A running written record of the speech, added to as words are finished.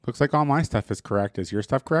Looks like all my stuff is correct. Is your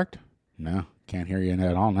stuff correct? No, can't hear you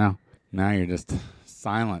at all now. Now you're just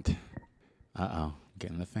silent. Uh-oh,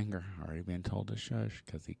 getting the finger. Already being told to shush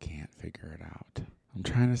because he can't figure it out. I'm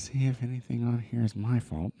trying to see if anything on here is my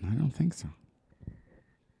fault. I don't think so.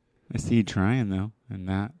 I see you trying, though, and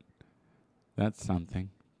that's something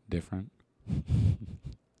different.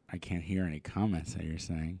 I can't hear any comments that you're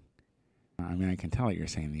saying. I mean, I can tell that you're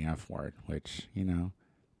saying the F word, which,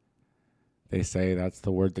 they say that's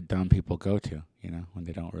the word that dumb people go to, when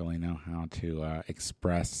they don't really know how to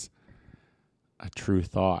express a true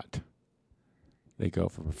thought. They go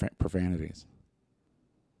for profanities.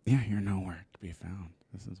 Yeah, you're nowhere to be found.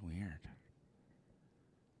 This is weird.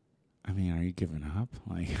 I mean, are you giving up?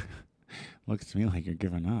 Like, looks to me like you're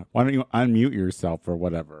giving up. Why don't you unmute yourself or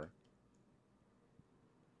whatever?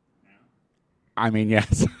 I mean,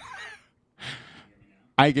 yes.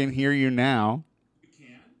 I can hear you now. You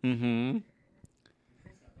can? Mm-hmm.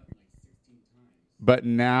 But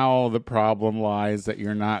now the problem lies that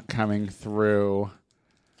you're not coming through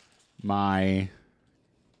my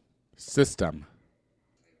system.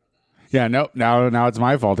 Yeah, no, now it's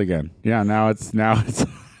my fault again. Yeah, now it's Darling,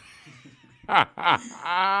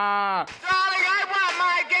 I want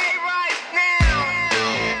my gay rights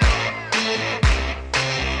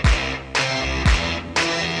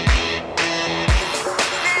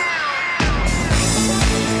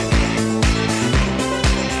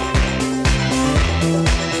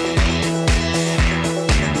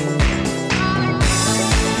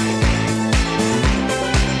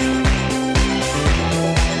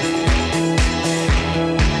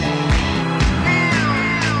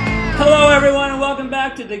Hello, everyone, and welcome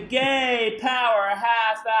back to the Gay Power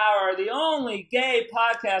Half Hour, the only gay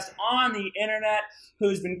podcast on the internet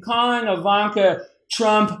who's been calling Ivanka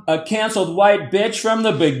Trump a canceled white bitch from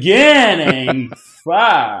the beginning.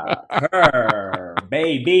 Fuck her,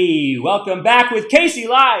 baby. Welcome back with Casey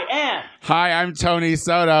Lai and... Hi, I'm Tony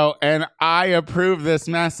Soto, and I approve this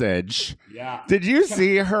message. Yeah. Did you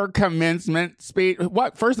see her commencement speech?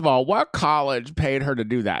 First of all, what college paid her to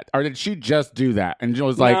do that? Or did she just do that? And she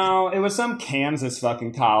was like... No, it was some Kansas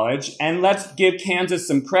fucking college. And let's give Kansas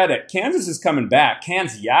some credit. Kansas is coming back.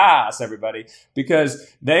 Kansas, everybody. Because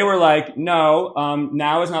they were like, no,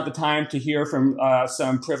 now is not the time to hear from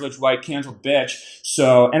some privileged white canceled bitch.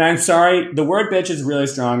 So, and I'm sorry, the word bitch is really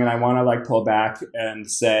strong, and I want to like pull back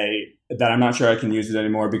and say that I'm not sure I can use it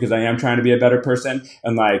anymore because I am trying to be a better person.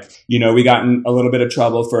 And like, we got in a little bit of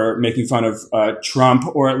trouble for making fun of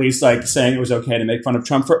Trump, or at least like saying it was okay to make fun of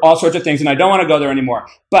Trump for all sorts of things. And I don't want to go there anymore.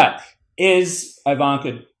 But is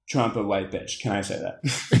Ivanka Trump a white bitch? Can I say that?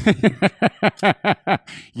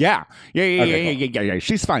 Yeah. Yeah.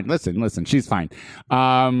 She's fine. Listen, she's fine.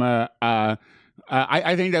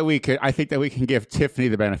 I think that we can give Tiffany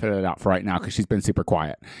the benefit of the doubt for right now because she's been super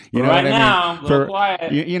quiet. You know right what I now, mean? a little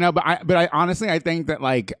quiet. But I honestly I think that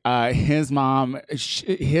like his mom,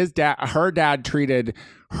 her dad treated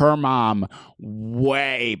her mom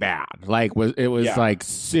way bad. Like it was like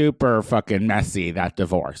super fucking messy, that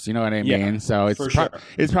divorce. You know what I mean? Yeah, so it's sure.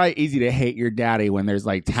 It's probably easy to hate your daddy when there's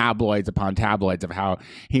like tabloids upon tabloids of how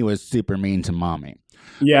he was super mean to mommy.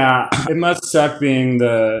 Yeah, it must suck being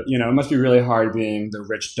it must be really hard being the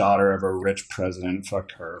rich daughter of a rich president.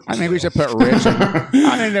 Fuck her. I think we should put rich.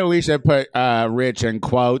 I think that we should put rich in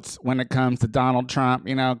quotes when it comes to Donald Trump,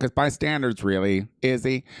 because by standards, really, is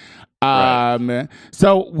he? Right.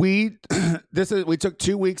 So we took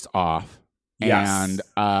 2 weeks off. Yes.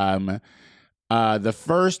 And the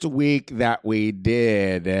first week that we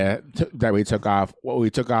did, that we took off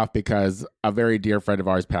because a very dear friend of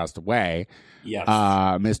ours passed away. Yes.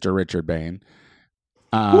 Mr. Richard Bain.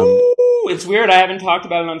 It's weird. I haven't talked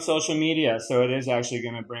about it on social media, so it is actually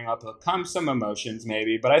going to bring up some emotions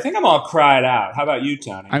maybe, but I think I'm all cried out. How about you,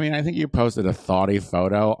 Tony? I mean, I think you posted a thoughty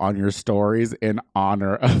photo on your stories in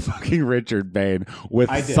honor of fucking Richard Bain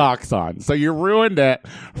with socks on. So you ruined it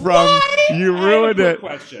from You ruined it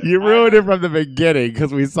from the beginning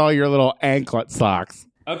because we saw your little anklet socks.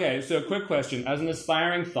 Okay, so quick question. As an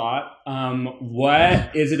aspiring thought,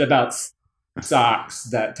 what is it about socks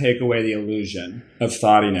that take away the illusion of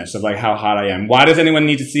thoughtiness, of like how hot I am? Why does anyone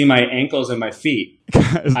need to see my ankles and my feet?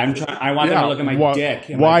 I want them to look at my dick.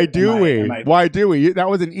 Why do we? That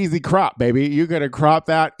was an easy crop, baby. You could have cropped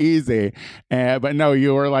that easy. But no,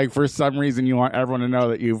 you were like, for some reason, you want everyone to know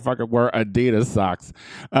that you fucking wear Adidas socks.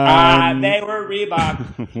 They were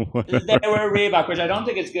Reebok. They were Reebok, which I don't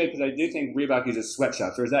think is good because I do think Reebok uses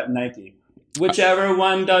sweatshops. Or is that Nike? Whichever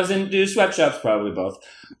one doesn't do sweatshops, probably both.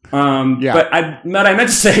 But what I meant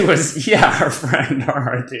to say was, our friend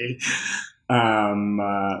Dorothy.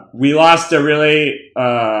 We lost a really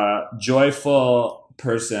joyful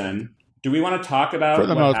person. Do we want to talk For about the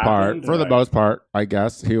what most part, happened? for the most part, I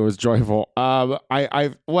guess he was joyful. Well,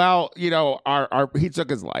 our he took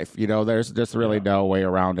his life. There's just really Yeah. no way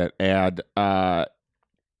around it, and I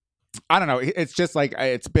don't know. It's just like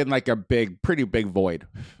it's been like a pretty big void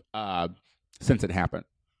since it happened.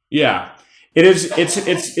 Yeah. It is.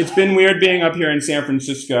 It's been weird being up here in San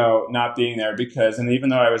Francisco, not being there because, and even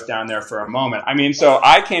though I was down there for a moment, I mean, so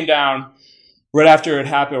I came down right after it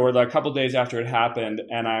happened, or like a couple days after it happened,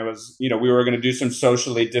 and I was, we were going to do some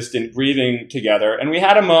socially distant grieving together, and we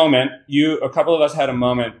had a moment. A couple of us had a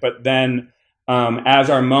moment, but then, as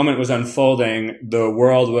our moment was unfolding, the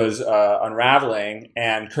world was unraveling,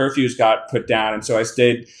 and curfews got put down, and so I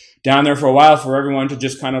stayed down there for a while for everyone to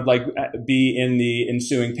just kind of like be in the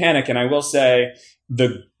ensuing panic. And I will say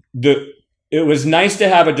it was nice to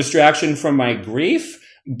have a distraction from my grief.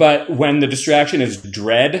 But when the distraction is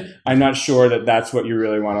dread, I'm not sure that that's what you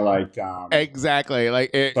really want to exactly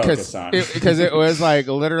like focus on. Because it was like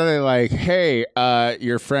literally like, hey,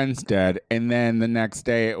 your friend's dead, and then the next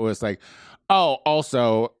day it was like, oh,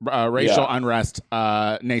 also racial unrest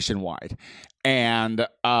nationwide, and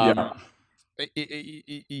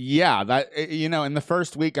yeah, that in the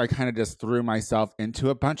first week I kind of just threw myself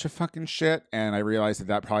into a bunch of fucking shit, and I realized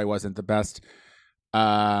that probably wasn't the best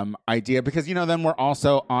idea because then we're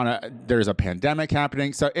also there's a pandemic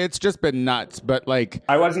happening, so it's just been nuts. But like,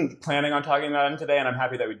 I wasn't planning on talking about it today, and I'm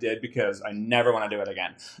happy that we did because I never want to do it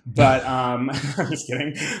again. But I'm just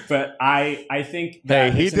kidding. But I think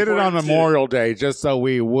that he did it on Memorial Day just so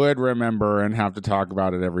we would remember and have to talk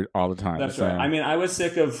about it all the time. That's right. I mean, I was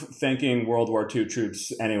sick of thanking World War II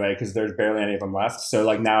troops anyway because there's barely any of them left. So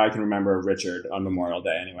like now I can remember Richard on Memorial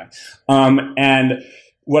Day anyway. And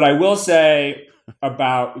what I will say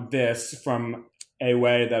about this from a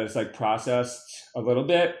way that is like processed a little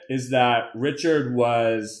bit is that Richard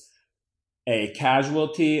was a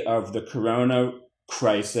casualty of the corona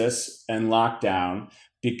crisis and lockdown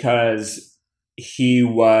because the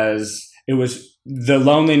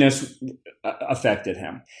loneliness affected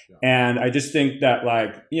him. And I just think that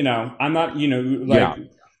I'm not,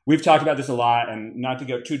 we've talked about this a lot, and not to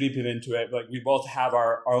go too deep into it, like we both have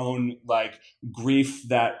our own like grief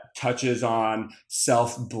that touches on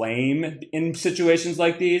self-blame in situations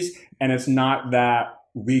like these. And it's not that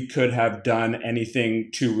we could have done anything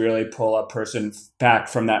to really pull a person back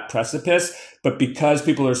from that precipice, but because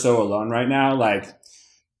people are so alone right now, like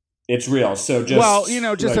it's real. So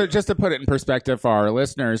just to put it in perspective for our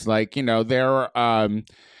listeners,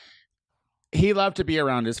 he loved to be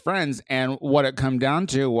around his friends, and what it come down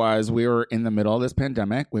to was we were in the middle of this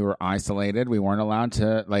pandemic. We were isolated. We weren't allowed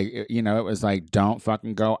to, it was like, don't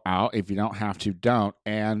fucking go out. If you don't have to, don't.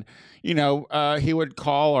 And, he would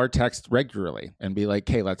call or text regularly and be like,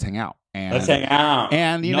 hey, let's hang out. And, let's hang out.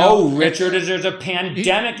 And, Richard, there's a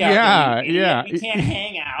pandemic out there. Yeah. We can't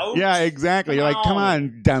hang out. Yeah, exactly. You're like, come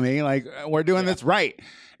on, dummy. Like, we're doing this right.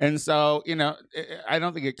 And so, I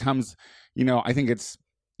don't think it comes, I think it's,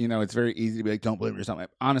 it's very easy to be like, don't believe yourself.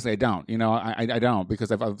 Honestly, I don't. I don't,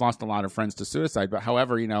 because I've lost a lot of friends to suicide. But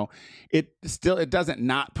however, it doesn't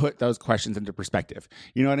not put those questions into perspective.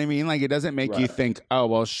 You know what I mean? Like, it doesn't make you think, oh,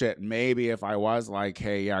 well, shit, maybe if I was like,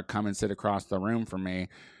 hey, yeah, come and sit across the room from me.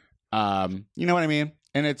 You know what I mean?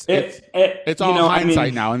 And it's all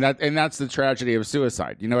hindsight now, and that's the tragedy of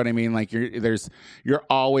suicide. You know what I mean? Like you're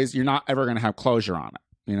not ever going to have closure on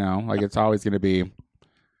it. Like it's always going to be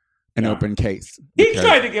an open case. He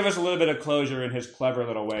tried to give us a little bit of closure in his clever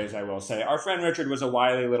little ways, I will say. Our friend Richard was a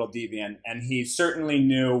wily little deviant, and he certainly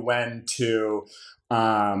knew when to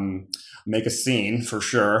make a scene for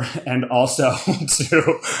sure, and also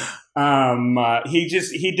to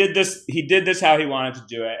he did this how he wanted to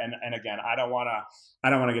do it. And again, I don't want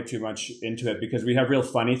to get too much into it because we have real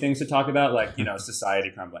funny things to talk about, like, society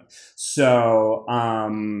crumbling. So,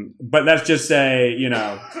 but let's just say,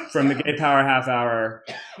 from the Gay Power Half Hour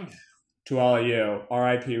to all of you,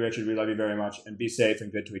 R.I.P. Richard, we love you very much, and be safe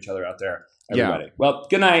and good to each other out there, everybody. Yeah. Well,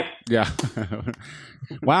 good night. Yeah.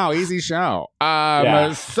 Wow, easy show.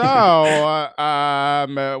 So,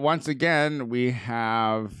 once again, we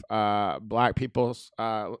have Black people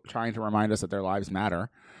trying to remind us that their lives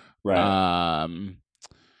matter. Right.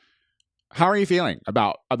 How are you feeling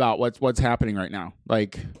about what's happening right now?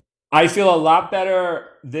 Like, I feel a lot better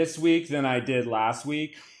this week than I did last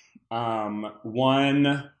week.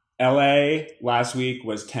 LA last week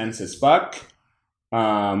was tense as fuck,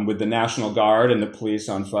 with the National Guard and the police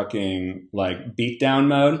on fucking like beatdown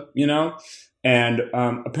mode, And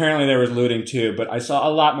apparently there was looting too, but I saw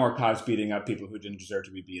a lot more cops beating up people who didn't deserve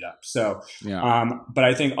to be beat up. So, but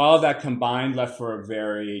I think all of that combined left for a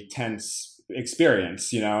very tense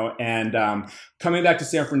experience, and coming back to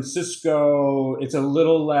San Francisco, it's a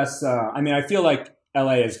little less, I feel like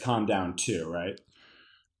LA has calmed down too, right?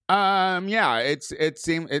 Yeah, it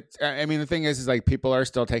seemed it's. I mean, the thing is like people are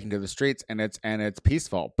still taking to the streets, and it's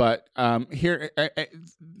peaceful. But here,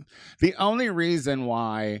 the only reason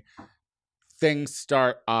why things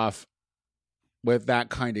start off with that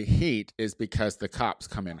kind of heat is because the cops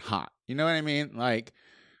come in hot. You know what I mean? Like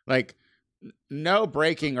no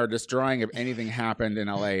breaking or destroying of anything happened in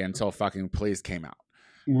LA until fucking police came out.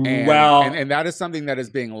 And that is something that is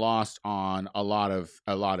being lost on a lot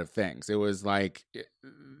of things. It was like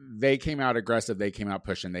they came out aggressive, they came out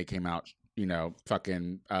pushing, they came out,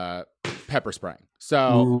 fucking pepper spraying.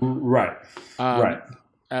 So right.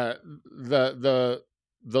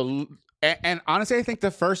 And honestly, I think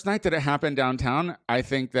the first night that it happened downtown, I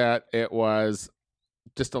think that it was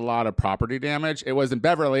just a lot of property damage. It was in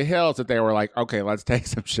Beverly Hills that they were like, okay, let's take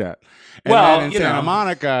some shit. And then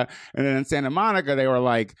in Santa Monica, they were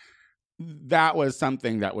like, that was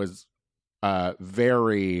something that was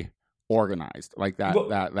very organized, like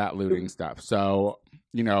that looting stuff. So,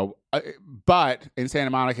 but in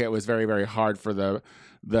Santa Monica, it was very, very hard for the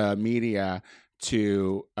media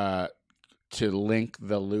to link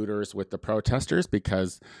the looters with the protesters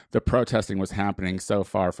because the protesting was happening so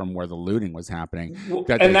far from where the looting was happening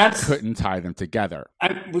that they couldn't tie them together.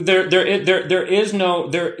 The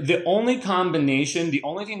only combination, the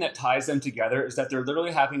only thing that ties them together is that they're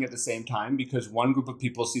literally happening at the same time because one group of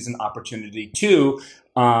people sees an opportunity to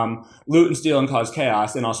loot and steal and cause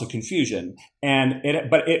chaos and also confusion.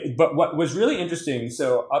 But what was really interesting,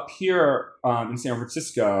 so up here in San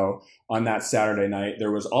Francisco on that Saturday night,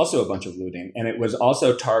 there was also a bunch of looting, and it was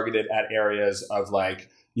also targeted at areas of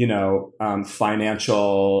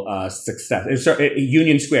financial success.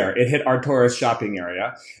 Union Square, it hit our tourist shopping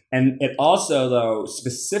area, and it also though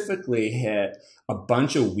specifically hit a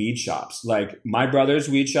bunch of weed shops. Like my brother's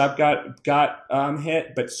weed shop got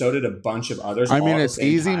hit, but so did a bunch of others. I mean, it's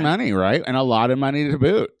easy money, right? And a lot of money to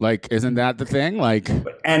boot. Like, isn't that the thing? Like,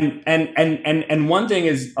 and one thing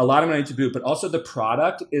is a lot of money to boot, but also the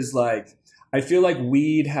product is like, I feel like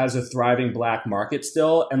weed has a thriving black market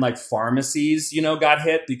still, and like pharmacies, got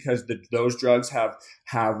hit because those drugs have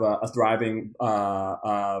a thriving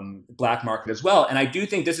black market as well. And I do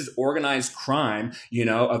think this is organized crime,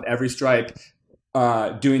 of every stripe.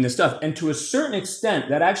 Doing this stuff. And to a certain extent,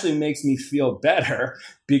 that actually makes me feel better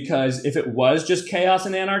because if it was just chaos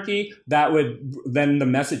and anarchy, then the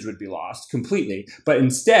message would be lost completely. But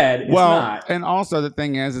instead, it's not. And also the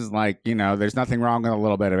thing is like, there's nothing wrong with a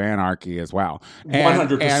little bit of anarchy as well.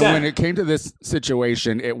 100%. And when it came to this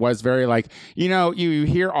situation, it was very like, you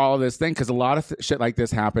hear all of this thing because a lot of shit like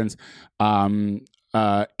this happens.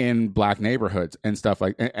 In black neighborhoods and stuff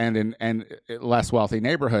like, and in less wealthy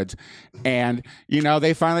neighborhoods, and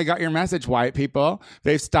they finally got your message, white people.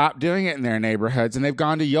 They've stopped doing it in their neighborhoods and they've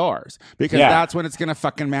gone to yours because that's when it's gonna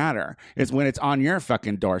fucking matter. It's when it's on your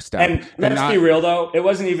fucking doorstep. And let's be real though, it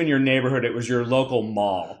wasn't even your neighborhood; it was your local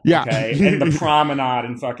mall. Yeah, okay, and the Promenade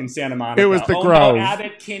in fucking Santa Monica. It was the Grove. No,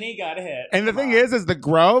 Abbott Kinney got hit. And the thing is the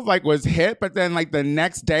Grove was hit, but then the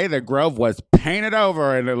next day the Grove was painted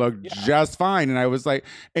over and it looked just fine. And I was like,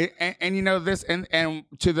 and this, and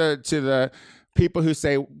to the people who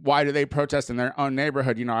say, why do they protest in their own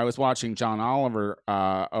neighborhood? I was watching John Oliver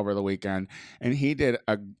over the weekend, and he did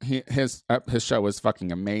his show was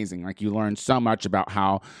fucking amazing. Like, you learn so much about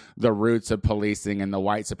how the roots of policing and the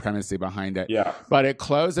white supremacy behind it. Yeah. But it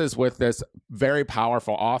closes with this very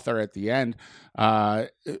powerful author at the end,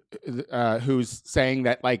 who's saying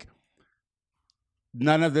that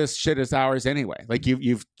none of this shit is ours anyway. Like,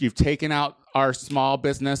 you've taken out our small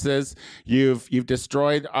businesses. You've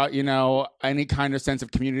destroyed any kind of sense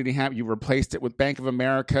of community. You replaced it with Bank of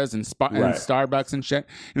America's and Starbucks and shit.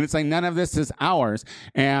 And it's like, none of this is ours.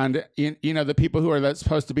 And the people who are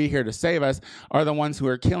supposed to be here to save us are the ones who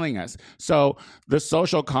are killing us. So the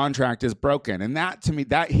social contract is broken. And that, to me,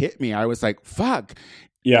 that hit me. I was like, fuck.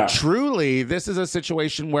 Yeah. Truly, this is a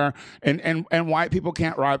situation where, and white people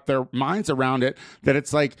can't wrap their minds around it, that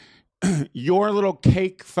it's like your little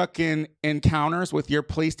cake fucking encounters with your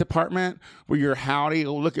police department where you're howdy,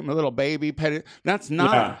 look at my little baby, pet it. That's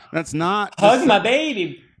not hug my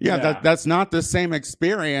baby. Yeah, that's not the same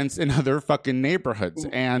experience in other fucking neighborhoods.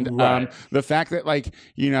 And the fact that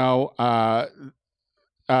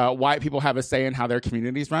white people have a say in how their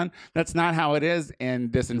communities run. That's not how it is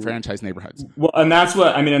in disenfranchised neighborhoods. Well, and that's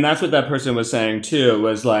what that person was saying too.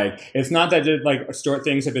 Was like, it's not that like store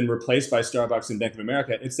things have been replaced by Starbucks and Bank of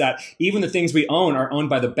America. It's that even the things we own are owned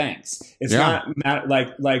by the banks. It's not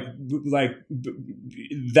like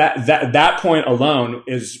that point alone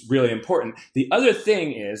is really important. The other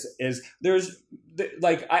thing is there's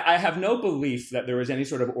like I have no belief that there was any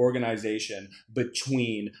sort of organization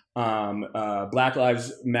between Black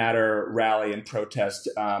Lives Matter rally and protest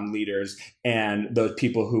leaders and those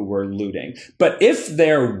people who were looting. But if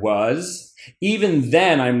there was, even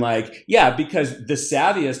then I'm like, yeah, because the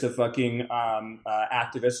savviest of fucking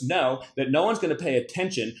activists know that no one's going to pay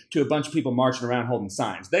attention to a bunch of people marching around holding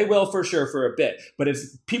signs. They will for sure for a bit, but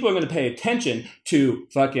it's people are going to pay attention to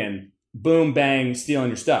fucking boom, bang, stealing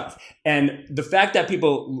your stuff. And the fact that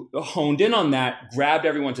people honed in on that grabbed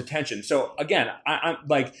everyone's attention. So again, I'm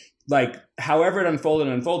like however it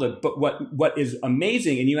unfolded. But what is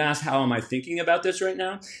amazing, and you ask how am I thinking about this right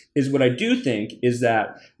now, is what I do think is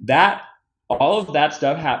that all of that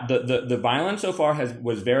stuff, the violence so far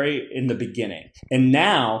was very in the beginning. And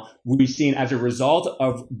now we've seen, as a result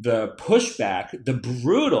of the pushback, the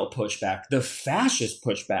brutal pushback, the fascist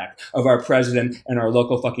pushback of our president and our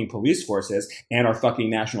local fucking police forces and our fucking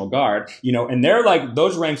National Guard, and they're like,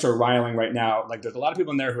 those ranks are riling right now. Like, there's a lot of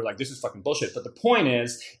people in there who are like, this is fucking bullshit. But the point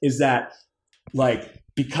is that, like,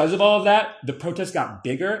 because of all of that, the protests got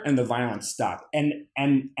bigger and the violence stopped.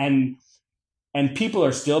 And people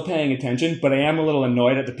are still paying attention, but I am a little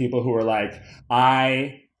annoyed at the people who are like,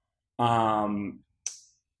 I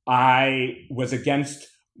was against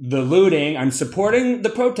the looting. I'm supporting the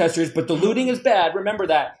protesters, but the looting is bad. Remember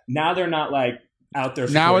that. Now they're not like out there.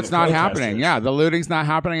 Now it's not happening. Yeah, the looting's not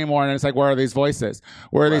happening anymore, and it's like, where are these voices?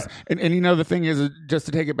 Where are these? And the thing is, just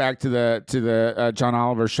to take it back to the John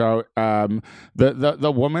Oliver show,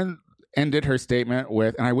 the woman ended her statement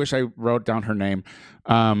with, and I wish I wrote down her name,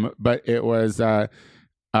 but it was, we're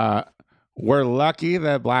lucky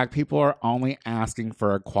that Black people are only asking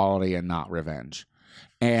for equality and not revenge.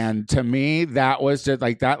 And to me, that was just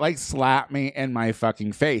like, that like slapped me in my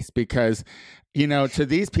fucking face, because, to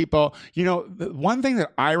these people, the one thing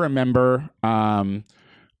that I remember,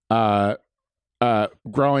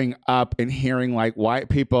 growing up and hearing like white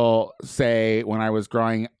people say when I was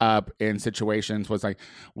growing up in situations was like,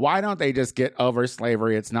 why don't they just get over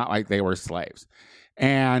slavery? It's not like they were slaves.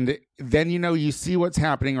 And then, you see what's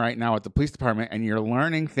happening right now at the police department, and you're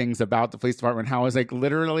learning things about the police department, how it's like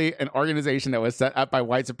literally an organization that was set up by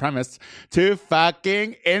white supremacists to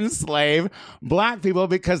fucking enslave Black people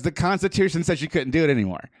because the Constitution says you couldn't do it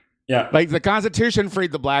anymore. Yeah. Like, the Constitution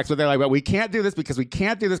freed the Blacks, but they're like, well, we can't do this because we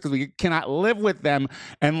cannot live with them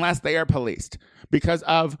unless they are policed because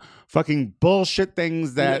of fucking bullshit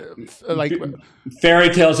things that, like, fairy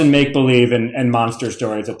tales and make believe and monster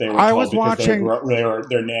stories that they were told. I was watching they were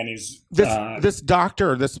their nannies. This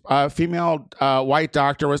doctor, this female white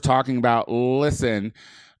doctor was talking about, listen,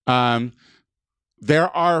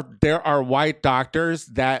 there are white doctors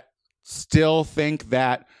that still think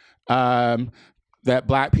that that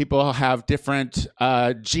Black people have different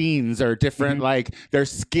genes or different, like their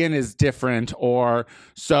skin is different, or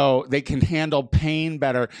so they can handle pain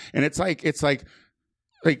better. And it's like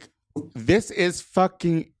this is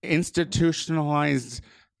fucking institutionalized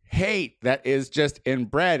hate that is just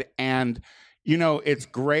inbred. And, it's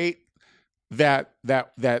great that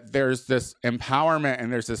there's this empowerment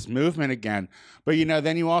and there's this movement again. But,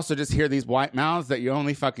 then you also just hear these white mouths that you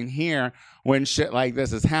only fucking hear when shit like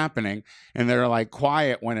this is happening, and they're like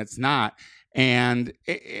quiet when it's not. And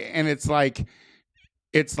it's like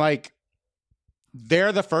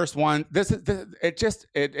they're the first one.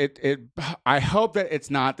 I hope that it's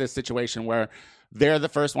not this situation where they're the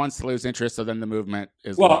first ones to lose interest, so then the movement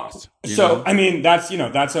is lost. I mean, that's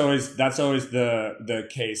always the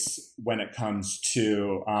case when it comes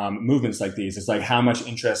to movements like these. It's like, how much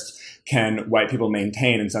interest can white people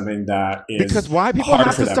maintain in something that is because white people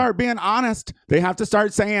have to start being honest. They have to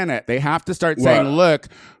start saying it. They have to start saying, look,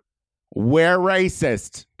 we're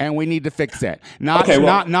racist and we need to fix it. Not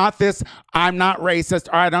this, I'm not racist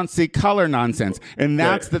or I don't see color nonsense. And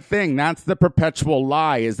that's the thing. That's the perpetual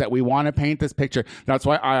lie, is that we want to paint this picture. That's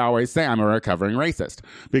why I always say I'm a recovering racist,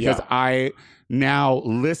 because I now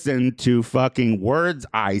listen to fucking words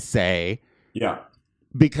I say. Yeah.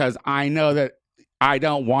 Because I know that I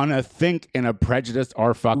don't want to think in a prejudiced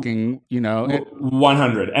or fucking,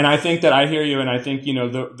 100. And I think that I hear you. And I think,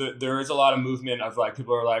 there is a lot of movement of like,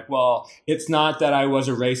 people are like, well, it's not that I was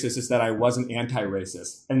a racist, it's that I wasn't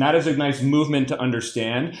anti-racist. And that is a nice movement to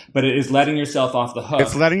understand, but it is letting yourself off the hook.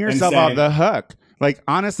 It's letting yourself off the hook. Like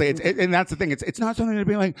honestly, and that's the thing. It's not something to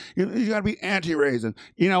be like you got to be anti-racist.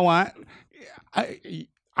 You know what?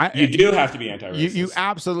 You do have to be anti-racist. You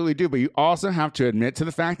absolutely do, but you also have to admit to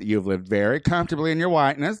the fact that you've lived very comfortably in your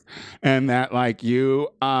whiteness, and that like you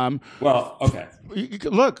well, okay.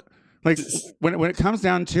 Look, like when it comes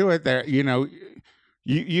down to it, there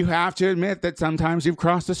you have to admit that sometimes you've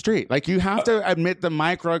crossed the street. Like you have to admit the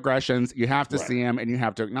microaggressions. You have to see them, and you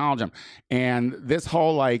have to acknowledge them. And this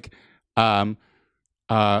whole like let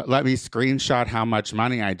me screenshot how much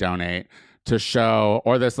money I donate to show,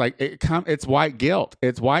 or this like it's white guilt.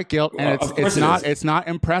 It's white guilt, and it's not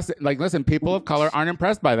impressive. Like, listen, people of color aren't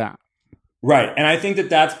impressed by that. Right. And I think that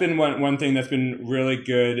that's been one thing that's been really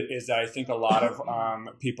good is that I think a lot of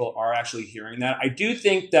people are actually hearing that. I do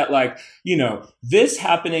think that, like, this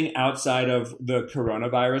happening outside of the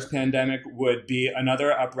coronavirus pandemic would be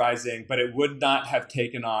another uprising, but it would not have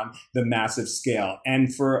taken on the massive scale.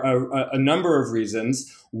 And for a number of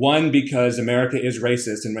reasons. One, because America is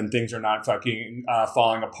racist, and when things are not fucking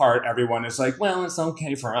falling apart, everyone is like, well, it's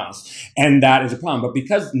okay for us. And that is a problem. But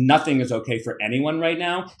because nothing is okay for anyone right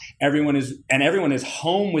now, everyone is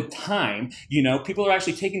home with time, people are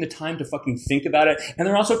actually taking the time to fucking think about it. And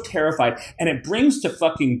they're also terrified. And it brings to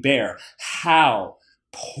fucking bear how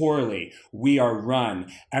poorly we are run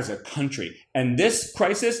as a country. And this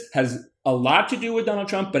crisis has a lot to do with Donald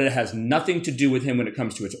Trump, but it has nothing to do with him when it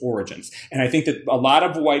comes to its origins. And I think that a lot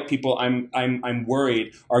of white people, I'm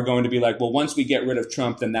worried, are going to be like, well, once we get rid of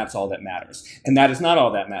Trump, then that's all that matters. And that is not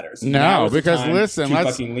all that matters. No, because listen,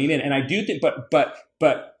 let's fucking lean in. And I do think,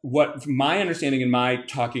 but what my understanding in my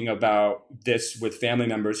talking about this with family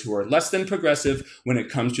members who are less than progressive when it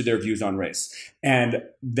comes to their views on race, and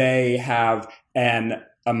they have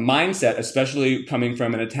a mindset, especially coming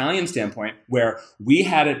from an Italian standpoint, where we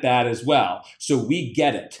had it bad as well. So we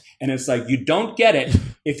get it. And it's like, you don't get it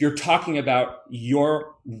if you're talking about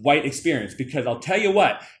your white experience, because I'll tell you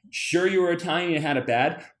what, sure, you were Italian, you had it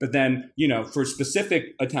bad, but then, for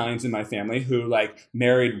specific Italians in my family who like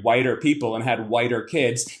married whiter people and had whiter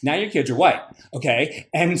kids, now your kids are white. Okay.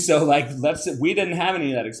 And so like, we didn't have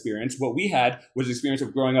any of that experience. What we had was the experience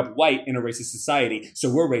of growing up white in a racist society.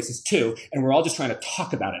 So we're racist too. And we're all just trying to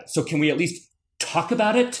talk about it. So can we at least talk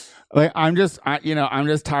about it? Like, I'm just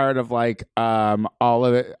tired of like, all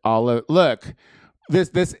of it. Look,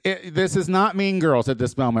 this is not Mean Girls at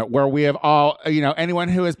this moment, where we have all, anyone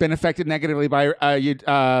who has been affected negatively by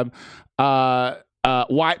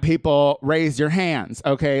white people, raise your hands.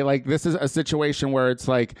 Okay. Like, this is a situation where it's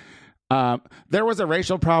like, there was a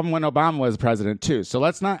racial problem when Obama was president too. So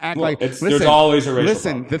let's not act there's always a racial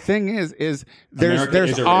problem. The thing is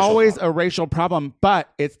there's always a racial problem, but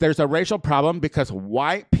there's a racial problem because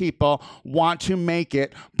white people want to make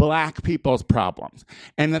it black people's problems.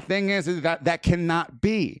 And the thing is that cannot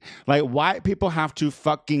be. Like, white people have to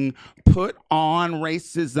fucking put on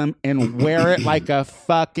racism and wear it like a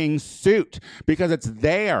fucking suit because it's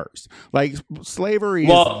theirs. Like, slavery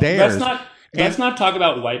is theirs. Let's not talk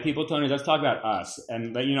about white people, Tony. Let's talk about us.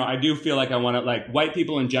 And I do feel like I want to, like, white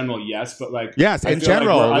people in general, yes, but like, yes, in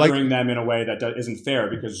general, like we're othering them in a way that isn't fair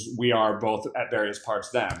because we are both at various parts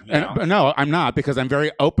them. No, I'm not, because I'm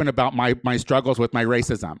very open about my struggles with my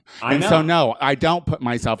racism. So no, I don't put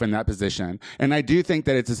myself in that position. And I do think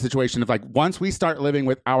that it's a situation of like, once we start living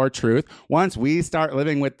with our truth, once we start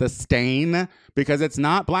living with the stain, because it's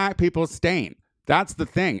not black people's stain. That's the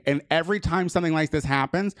thing. And every time something like this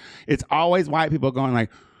happens, it's always white people going like,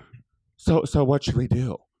 so what should we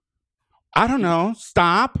do? I don't know.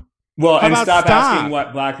 Stop. Well, and stop asking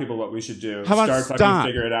black people what we should do. How about start fucking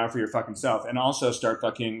figure it out for your fucking self. And also start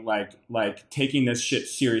fucking like taking this shit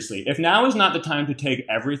seriously. If now is not the time to take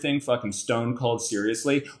everything fucking stone cold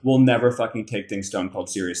seriously, we'll never fucking take things stone cold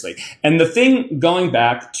seriously. And the thing, going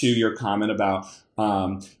back to your comment about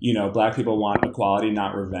black people want equality,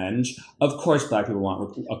 not revenge. Of course, black people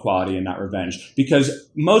want equality and not revenge, because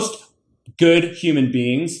most good human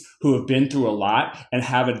beings who have been through a lot and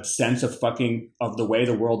have a sense of the way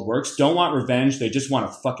the world works don't want revenge. They just want a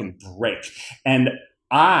fucking break. And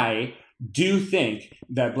I do think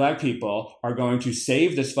that black people are going to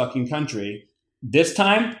save this fucking country this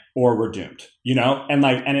time, or we're doomed,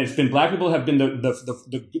 and it's been, black people have been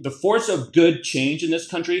the force of good change in this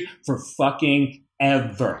country for fucking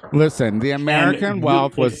ever. Listen, the American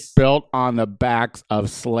wealth was built on the backs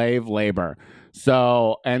of slave labor.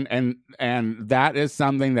 So, and that is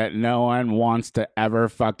something that no one wants to ever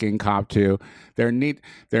fucking cop to. There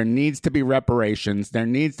needs to be reparations. There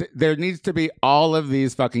needs to be all of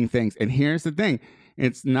these fucking things. And here's the thing.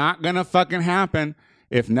 It's not going to fucking happen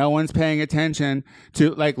if no one's paying attention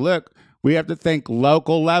to, like, look, We have to think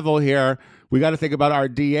local level here. We got to think about our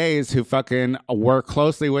DAs who fucking work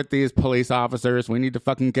closely with these police officers. We need to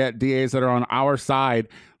fucking get DAs that are on our side.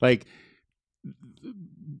 Like,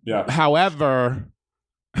 Yeah. however,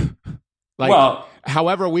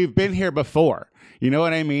 however, we've been here before. You know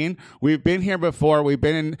what I mean? We've been here before. We've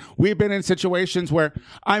been in situations where,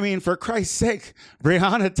 I mean, for Christ's sake,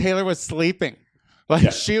 Breonna Taylor was sleeping.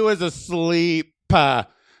 Like, she was asleep.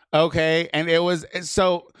 Okay. And it was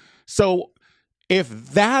so if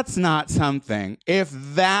that's not something, if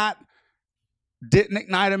that didn't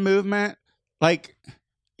ignite a movement, like.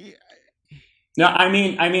 No, I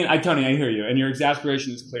mean, Tony, I hear you, and your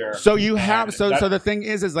exasperation is clear. So you have, so the thing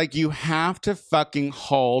is like, you have to fucking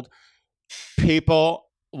hold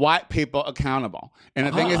white people accountable. And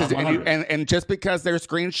the thing is and just because they're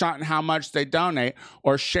screenshotting how much they donate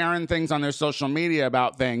or sharing things on their social media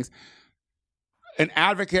about things, an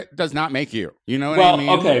advocate does not make you. You know what I mean?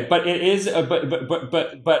 Okay, but it is.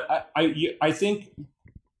 But I think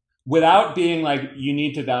without being like you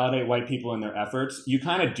need to validate white people in their efforts, you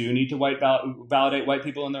kind of do need to validate white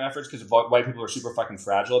people in their efforts because white people are super fucking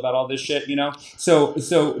fragile about all this shit. You know, so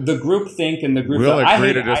the group think and the group. We'll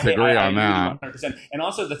agree to disagree on that. 100%. And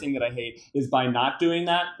also the thing that I hate is by not doing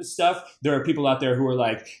that stuff, there are people out there who are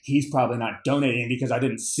like, he's probably not donating because I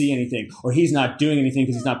didn't see anything, or he's not doing anything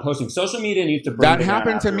because he's not posting. Social media needs to bring that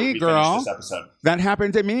happened to me, girl. That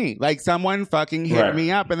happened to me. Like someone fucking hit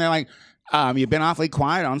me up and they're like, you've been awfully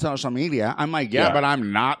quiet on social media. I'm like, yeah, but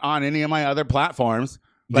I'm not on any of my other platforms.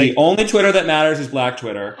 Like, the only Twitter that matters is Black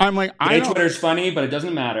Twitter. I'm like, Twitter's funny, but it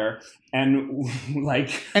doesn't matter. And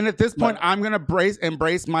like, and at this point, I'm gonna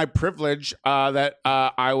embrace my privilege that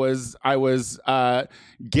I was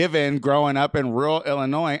given growing up in rural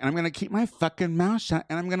Illinois, and I'm gonna keep my fucking mouth shut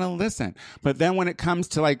and I'm gonna listen. But then when it comes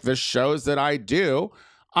to like the shows that I do,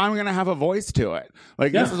 I'm going to have a voice to it.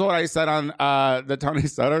 Like, this is what I said on the Tony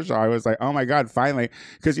Soto show. I was like, oh my God, finally.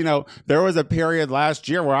 Because, you know, there was a period last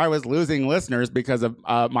year where I was losing listeners because of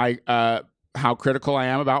my how critical I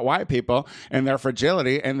am about white people and their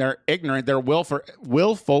fragility and their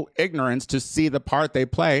willful ignorance to see the part they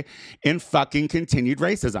play in fucking continued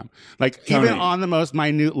racism. Like, Tony, even on the most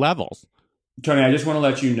minute levels. Tony, I just want to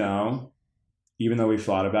let you know, even though we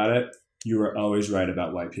fought about it, you were always right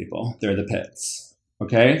about white people. They're the pits.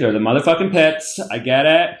 Okay, they're the motherfucking pits. I get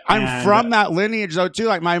it. I'm from that lineage though too.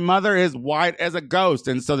 Like my mother is white as a ghost,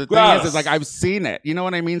 and so the thing is like I've seen it. You know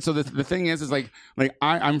what I mean? So the thing is like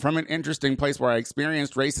I'm from an interesting place where I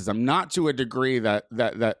experienced racism, not to a degree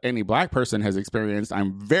that any black person has experienced.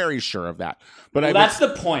 I'm very sure of that. But that's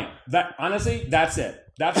the point. That honestly, that's it.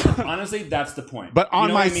 That's the point. But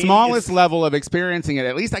on my smallest level of experiencing it,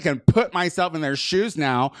 at least I can put myself in their shoes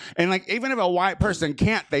now. And like even if a white person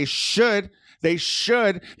can't, they should. They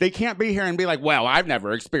can't be here and be like, well, I've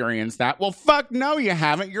never experienced that. Well, fuck no, you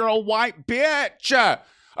haven't. You're a white bitch.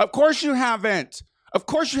 Of course you haven't. Of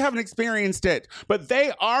course you haven't experienced it. But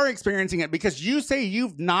they are experiencing it because you say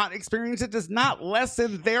you've not experienced it does not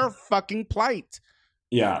lessen their fucking plight.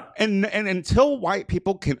 Yeah. And until white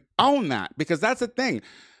people can own that, because that's the thing.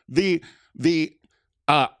 The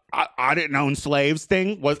I didn't own slaves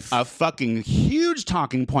thing was a fucking huge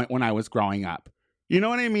talking point when I was growing up. You know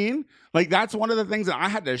what I mean? Like, that's one of the things that I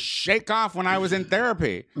had to shake off when I was in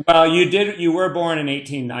therapy. Well, you were born in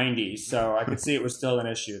 1890, so I could see it was still an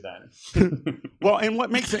issue then. Well, and what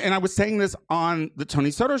makes it, and I was saying this on the Tony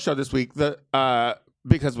Soto show this week,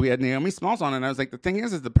 because we had Naomi Smalls on, and I was like, the thing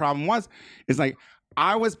is the problem is like,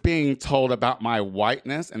 I was being told about my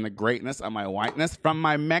whiteness and the greatness of my whiteness from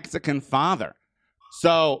my Mexican father.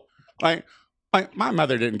 So, like my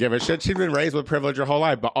mother didn't give a shit. She'd been raised with privilege her whole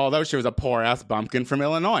life, but although she was a poor-ass bumpkin from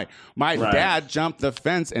Illinois. My dad jumped the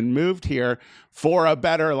fence and moved here for a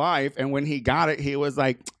better life, and when he got it, he was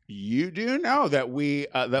like, you do know that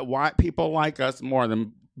that white people like us more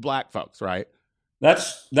than black folks, right?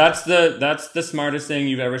 That's the smartest thing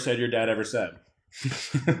you've ever said your dad ever said.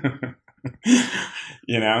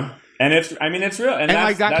 You know? And it's real. And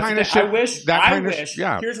like that kind of shit.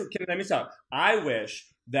 Let me stop. I wish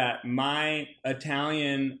that my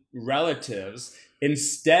Italian relatives,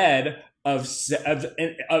 instead of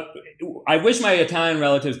I wish my Italian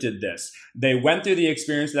relatives did this. They went through the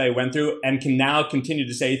experience that I went through and can now continue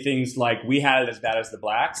to say things like, we had it as bad as the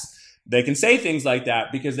blacks. They can say things like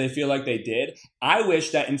that because they feel like they did. I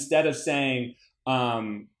wish that instead of saying,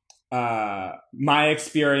 my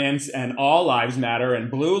experience and all lives matter and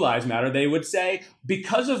blue lives matter, they would say,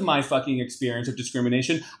 because of my fucking experience of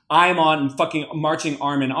discrimination, I'm on fucking marching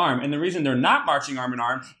arm in arm. And the reason they're not marching arm in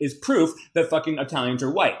arm is proof that fucking Italians are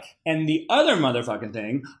white. And the other motherfucking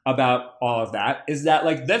thing about all of that is that,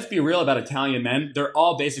 like, let's be real about Italian men. They're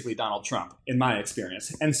all basically Donald Trump, in my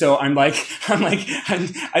experience. And so I'm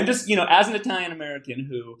just, you know, as an Italian American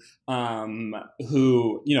who,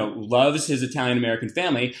 you know, loves his Italian American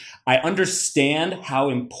family, I understand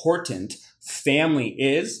how important family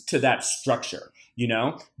is to that structure, you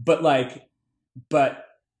know, but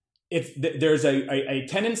there's a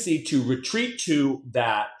tendency to retreat to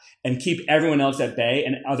that and keep everyone else at bay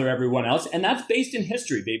and everyone else. And that's based in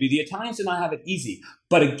history, baby. The Italians did not have it easy.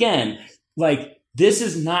 But again, like, this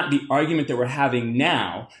is not the argument that we're having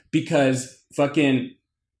now, because fucking,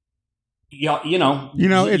 you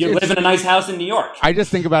live in a nice house in New York. I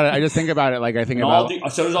just think about it. Like, I think about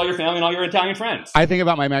so does all your family and all your Italian friends. I think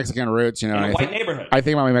about my Mexican roots, you know, in a white neighborhood. I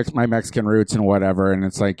think about my Mexican roots and whatever, and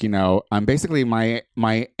it's like, you know, I'm basically my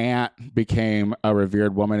aunt became a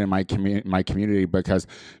revered woman in my community because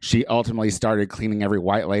she ultimately started cleaning every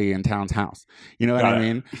white lady in town's house. You know what I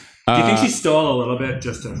mean? Do you think she stole a little bit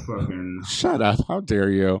just to fucking shut up? How dare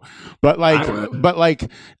you? But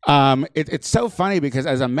it's so funny because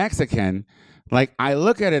as a Mexican, like, I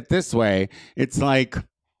look at it this way. It's like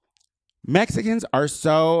Mexicans are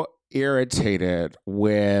so irritated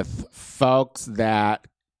with folks that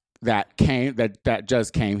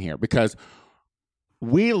just came here because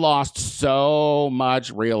we lost so much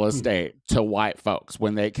real estate to white folks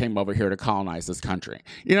when they came over here to colonize this country.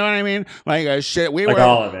 You know what I mean? Like,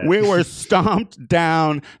 all of it. We were stomped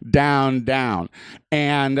down.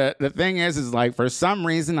 And the thing is like, for some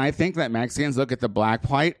reason, I think that Mexicans look at the black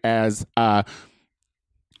plight as,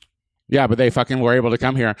 yeah, but they fucking were able to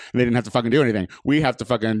come here and they didn't have to fucking do anything. We have to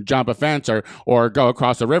fucking jump a fence or go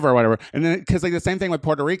across a river or whatever. And then, because like the same thing with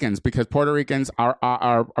Puerto Ricans, because Puerto Ricans are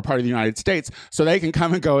part of the United States, so they can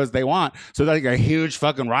come and go as they want. So there's like a huge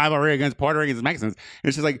fucking rivalry against Puerto Ricans and Mexicans.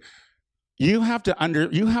 It's just like, you have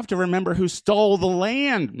to remember who stole the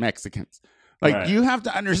land, Mexicans. Like, right. You have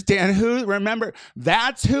to understand remember,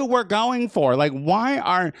 that's who we're going for. Like, why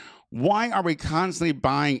are we constantly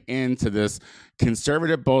buying into this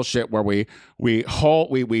conservative bullshit where we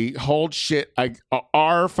hold shit,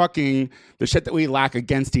 our fucking, the shit that we lack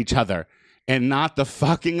against each other and not the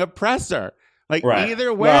fucking oppressor? Like, right.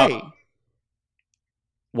 Either way.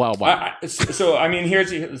 Well, so I mean,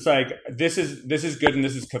 it's like, this is good and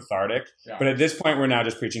this is cathartic, yeah. But at this point, we're now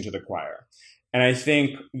just preaching to the choir, and I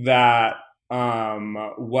think that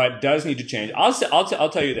what does need to change. I'll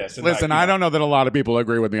tell you this. Listen, I don't know that a lot of people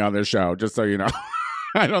agree with me on this show. Just so you know,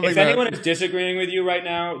 I don't think if anyone is disagreeing with you right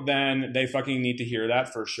now, then they fucking need to hear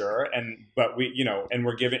that for sure. But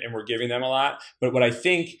we're giving them a lot. But what I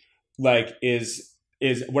think is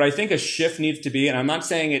what I think a shift needs to be, and I'm not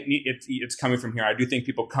saying it's coming from here. I do think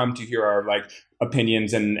people come to hear our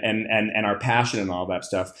opinions and our passion and all that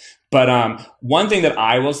stuff. But one thing that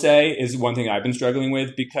I will say is one thing I've been struggling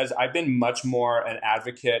with, because I've been much more an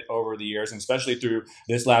advocate over the years, and especially through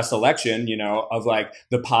this last election, of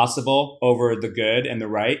the possible over the good and the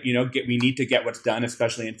right. We need to get what's done,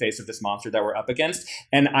 especially in face of this monster that we're up against.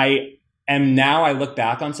 And now I look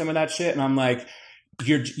back on some of that shit and I'm like,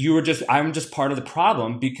 I'm just part of the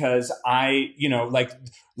problem, because I'm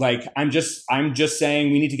just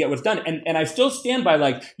saying we need to get what's done. And I still stand by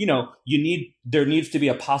there needs to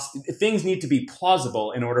be things need to be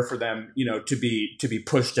plausible in order for them, to be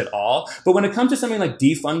pushed at all. But when it comes to something like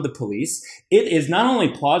defund the police, it is not only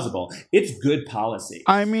plausible, it's good policy.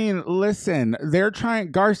 I mean, listen,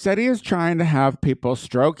 Garcetti is trying to have people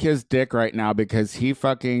stroke his dick right now because he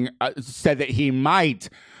fucking said that he might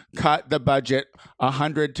cut the budget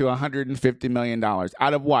 $100 to $150 million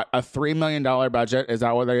out of what, a $3 million budget? Is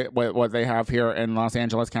that what they have here in Los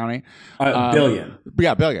Angeles County? Billion.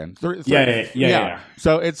 Yeah, billion. Yeah.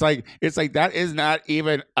 So it's like that is not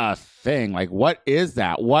even a thing. Like, what is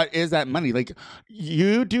that? What is that money? Like,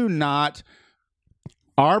 you do not.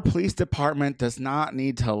 Our police department does not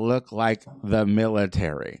need to look like the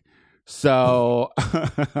military. So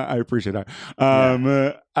I appreciate that.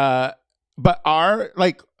 But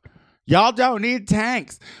y'all don't need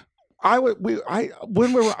tanks. I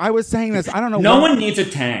was saying this. I don't know. No one needs a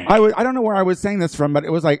tank. I don't know where I was saying this from, but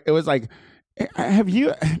it was like, have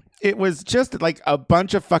you it was just like a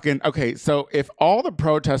bunch of fucking, okay, so if all the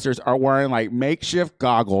protesters are wearing like makeshift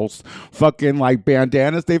goggles, fucking like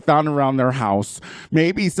bandanas they found around their house,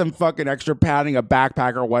 maybe some fucking extra padding, a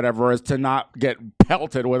backpack or whatever, is to not get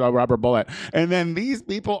pelted with a rubber bullet. And then these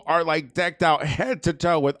people are like decked out head to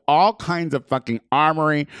toe with all kinds of fucking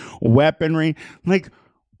armory, weaponry. Like,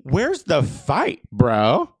 where's the fight,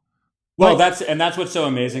 bro? Well, that's what's so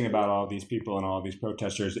amazing about all of these people and all of these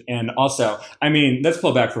protesters. And also, I mean, let's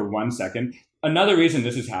pull back for 1 second. Another reason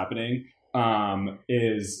this is happening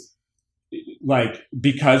is like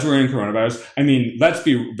because we're in coronavirus. I mean, let's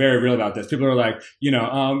be very real about this. People are like,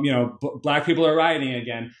 black people are rioting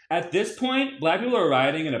again. At this point, black people are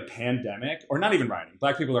rioting in a pandemic, or not even rioting.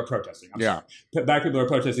 Black people are protesting. Sorry. Black people are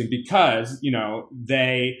protesting because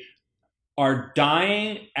they are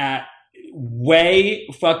dying at way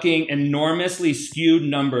fucking enormously skewed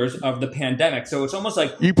numbers of the pandemic. So it's almost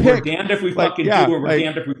like we're damned if we fucking do, or we're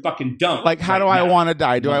damned if we fucking don't. Like, how do I want to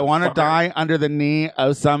die? Do I want to die under the knee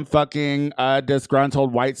of some fucking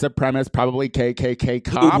disgruntled white supremacist, probably KKK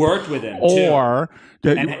cop? Who worked with him, or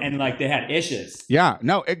and like they had issues. Yeah,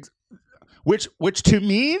 no, which to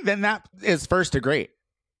me, then that is first degree.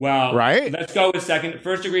 Well, right? Let's go with second.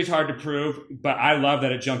 First degree is hard to prove, but I love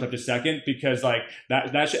that it jumped up to second because like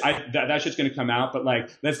that shit's going to come out. But like,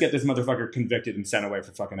 let's get this motherfucker convicted and sent away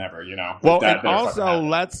for fucking ever, Well, and also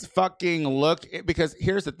let's fucking look, because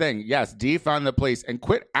here's the thing. Yes, defund the police and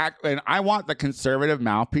quit and I want the conservative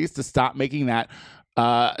mouthpiece to stop making that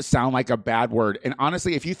sound like a bad word. And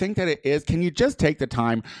honestly, if you think that it is, can you just take the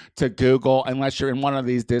time to Google, unless you're in one of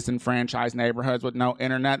these disenfranchised neighborhoods with no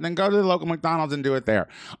internet, and then go to the local McDonald's and do it there.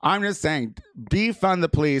 I'm just saying, defund the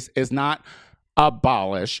police is not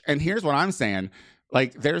abolish. And here's what I'm saying.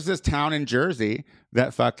 Like, there's this town in Jersey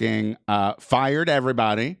that fucking fired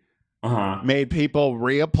everybody, made people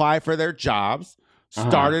reapply for their jobs,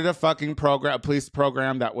 started a fucking police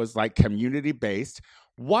program that was like community based.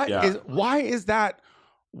 Why is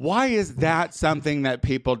that something that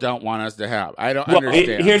people don't want us to have? I don't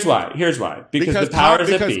understand. Here's why. Because the powers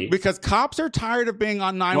that be. Because cops are tired of being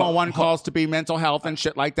on 911 calls to be mental health and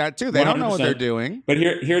shit like that too. They don't know what they're doing. But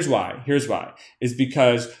here's why. Is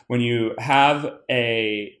because when you have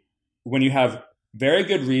very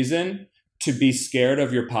good reason to be scared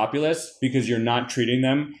of your populace because you're not treating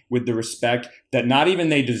them with the respect that not even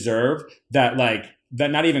they deserve, that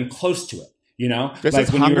not even close to it. This like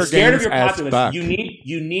is when Hunger you're scared of Games your populace, fuck. you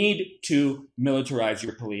need to militarize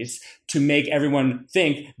your police to make everyone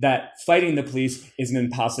think that fighting the police is an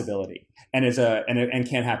impossibility and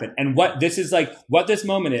can't happen. And what this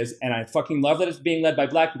moment is, and I fucking love that it's being led by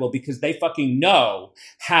black people because they fucking know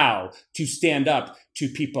how to stand up to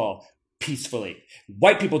people peacefully.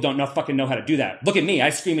 White people don't fucking know how to do that. Look at me.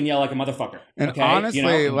 I scream and yell like a motherfucker. And okay?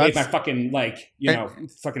 honestly, wave my fucking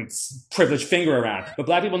fucking privileged finger around. But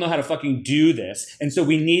black people know how to fucking do this. And so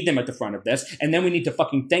we need them at the front of this. And then we need to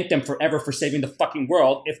fucking thank them forever for saving the fucking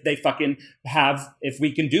world if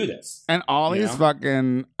we can do this. And all these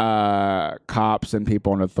fucking cops and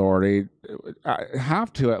people in authority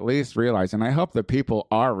have to at least realize, and I hope the people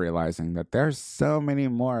are realizing, that there's so many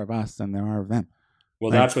more of us than there are of them. Well,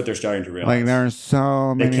 that's what they're starting to realize. Like, there's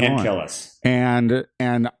so many They can't more. kill us. And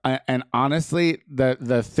honestly,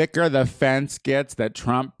 the thicker the fence gets that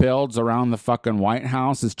Trump builds around the fucking White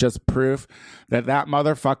House is just proof that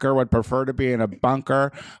motherfucker would prefer to be in a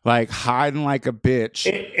bunker, like hiding like a bitch.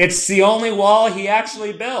 It's the only wall he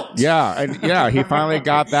actually built. Yeah, and he finally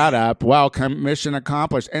got that up. Well, mission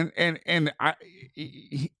accomplished. And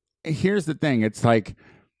here's the thing. It's like,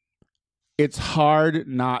 it's hard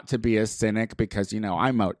not to be a cynic because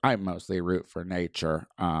I mostly root for nature.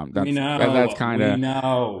 That's kind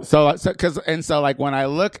of so like when I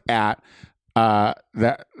look at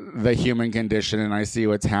the human condition and I see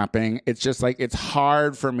what's happening, it's just like it's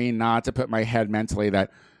hard for me not to put my head mentally that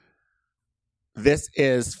this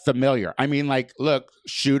is familiar. I mean, like, look,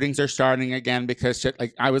 shootings are starting again because shit.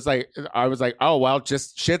 Like, I was like, oh well,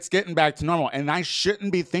 just shit's getting back to normal, and I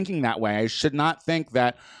shouldn't be thinking that way. I should not think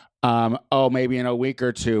that. Maybe in a week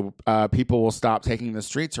or two, people will stop taking the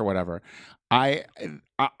streets or whatever. I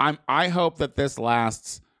hope that this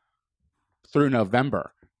lasts through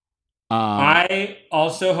November. I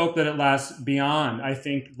also hope that it lasts beyond. I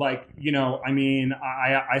think, I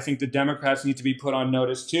think the Democrats need to be put on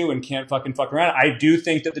notice too and can't fuck around. I do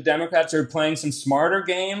think that the Democrats are playing some smarter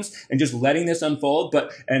games and just letting this unfold.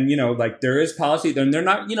 There is policy. They're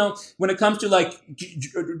not, when it comes to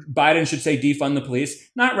Biden should say defund the police.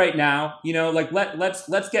 Not right now.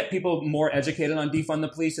 Let's get people more educated on defund the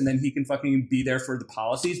police, and then he can fucking be there for the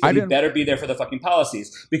policies. But he better be there for the fucking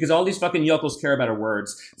policies, because all these fucking yokels care about are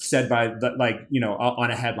words said by by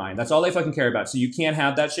on a headline. That's all they fucking care about. So you can't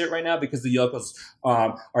have that shit right now because the yokels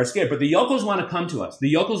are scared. But the yokels want to come to us. The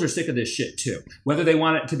yokels are sick of this shit too. Whether they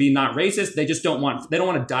want it to be not racist, they just don't want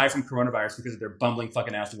to die from coronavirus because of their bumbling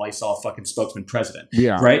fucking ass Lysol fucking spokesman president.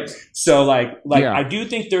 Yeah. Right. So I do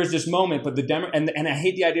think there's this moment, but and I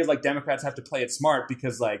hate the idea of like Democrats have to play it smart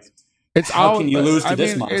because like. How can you lose to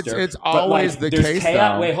this monster? It's always the case.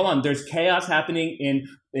 Wait, hold on. There's chaos happening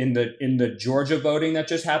in the Georgia voting that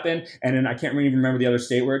just happened, and then I can't even remember the other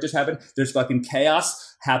state where it just happened. There's fucking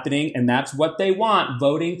chaos happening, and that's what they want: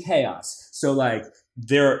 voting chaos. So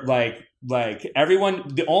they're everyone.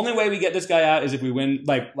 The only way we get this guy out is if we win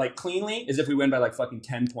cleanly, is if we win by like fucking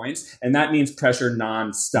 10 points, and that means pressure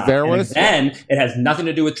nonstop. Then it has nothing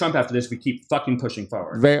to do with Trump. After this, we keep fucking pushing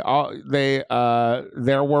forward. There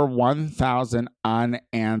were 1,000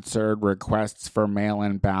 unanswered requests for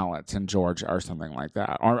mail-in ballots in Georgia or something like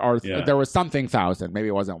that, or there was something thousand. Maybe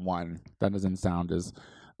it wasn't one. That doesn't sound as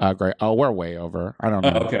great. Oh, we're way over. I don't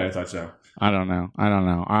know. Okay, I thought so. I don't know.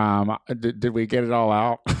 Did we get it all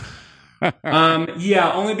out?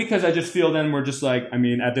 Yeah, only because I just feel then we're just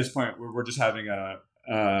at this point we're just having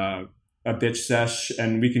a bitch sesh,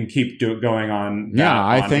 and we can keep going on. Yeah,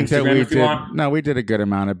 I think Instagram that we did. No, we did a good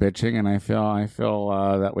amount of bitching, and I feel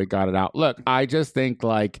that we got it out. Look, I just think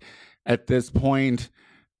at this point,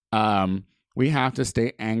 we have to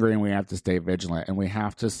stay angry and we have to stay vigilant and we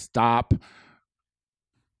have to stop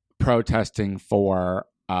protesting for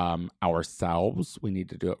ourselves. We need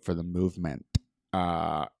to do it for the movement.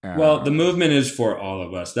 Well, the movement is for all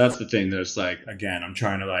of us. That's the thing. There's again, I'm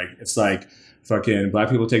trying to it's fucking black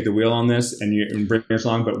people take the wheel on this and bring us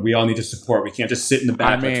along, but we all need to support. We can't just sit in the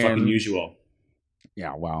back like fucking usual.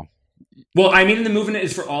 Yeah, well, I mean, the movement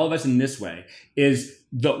is for all of us in this way. Is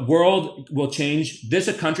the world will change.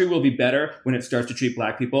 This country will be better when it starts to treat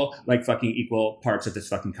black people like fucking equal parts of this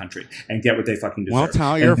fucking country and get what they fucking deserve. Well,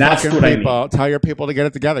 tell your fucking people. Tell your people to get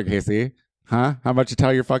it together, Casey. Huh? How about you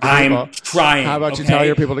tell your fucking people? I'm trying. How about you tell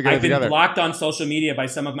your people to get it together? I've been blocked on social media by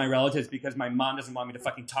some of my relatives because my mom doesn't want me to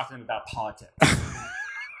fucking talk to them about politics.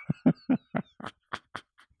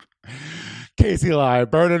 Casey Lai,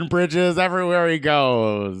 burning bridges everywhere he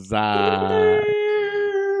goes. Anyway,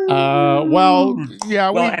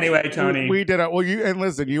 Tony, we did it. Well,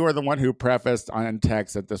 you were the one who prefaced on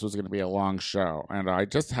text that this was going to be a long show, and I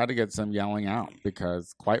just had to get some yelling out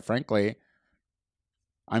because, quite frankly,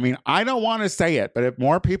 I mean, I don't want to say it, but if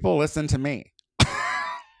more people listen to me,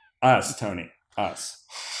 us, Tony, us.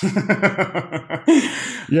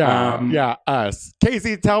 Us.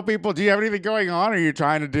 Casey, tell people, do you have anything going on? Or are you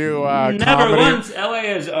trying to do Never comedy? once. LA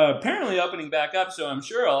is apparently opening back up, so I'm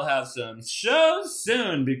sure I'll have some shows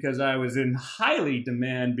soon because I was in highly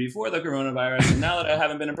demand before the coronavirus, and now that I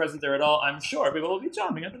haven't been present there at all, I'm sure people will be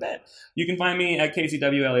chomping at the bit. You can find me at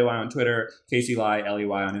KCWLEY on Twitter, Casey Lai, LEY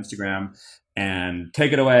on Instagram. And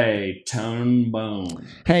take it away, Tone Bone.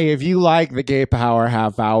 Hey, if you like the Gay Power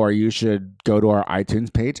Half Hour, you should go to our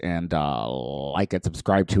iTunes page and like it,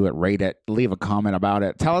 subscribe to it, rate it, leave a comment about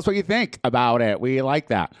it. Tell us what you think about it. We like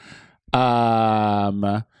that.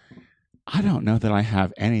 I don't know that I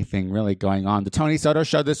have anything really going on. The Tony Soto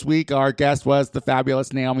Show this week, our guest was the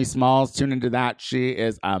fabulous Naomi Smalls. Tune into that. She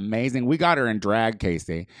is amazing. We got her in drag,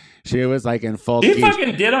 Casey. She was in full. You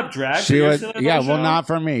fucking did up drag? She was, not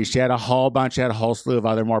for me. She had a whole slew of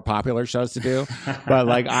other more popular shows to do. But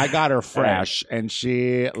I got her fresh and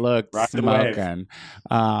she looked smoking.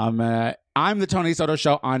 I'm the Tony Soto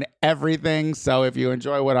Show on everything. So if you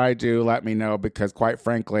enjoy what I do, let me know because quite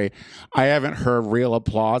frankly, I haven't heard real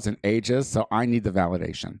applause in ages. So I need the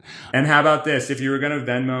validation. And how about this? If you were going to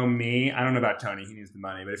Venmo me, I don't know about Tony, he needs the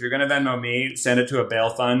money, but if you're going to Venmo me, send it to a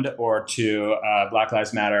bail fund or to Black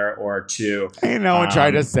Lives Matter or to... Ain't no one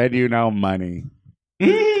tried to send you no money.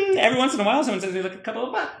 Every once in a while, someone sends me a couple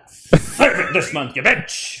of bucks. Serve it this month, you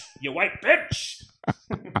bitch. You white bitch.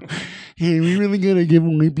 Hey, we really gotta give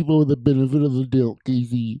white people the benefit of the doubt,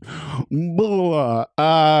 Casey.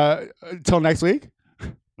 Till next week.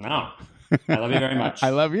 No, I love you very much. I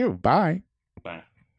love you. Bye.